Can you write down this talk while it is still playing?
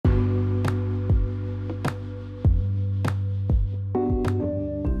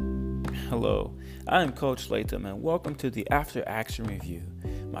Hello, I'm Coach Latham, and welcome to the After Action Review,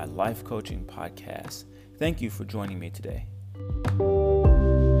 my life coaching podcast. Thank you for joining me today.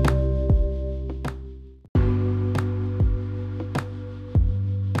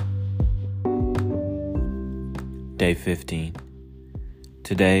 Day 15.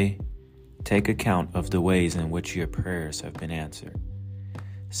 Today, take account of the ways in which your prayers have been answered.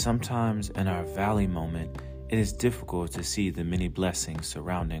 Sometimes in our valley moment, it is difficult to see the many blessings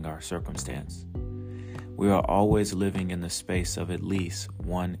surrounding our circumstance. We are always living in the space of at least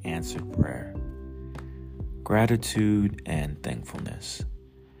one answered prayer. Gratitude and thankfulness.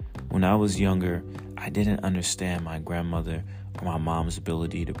 When I was younger, I didn't understand my grandmother or my mom's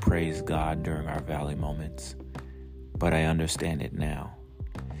ability to praise God during our valley moments, but I understand it now.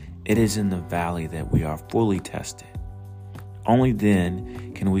 It is in the valley that we are fully tested. Only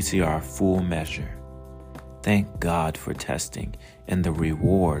then can we see our full measure. Thank God for testing and the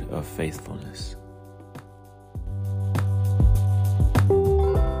reward of faithfulness.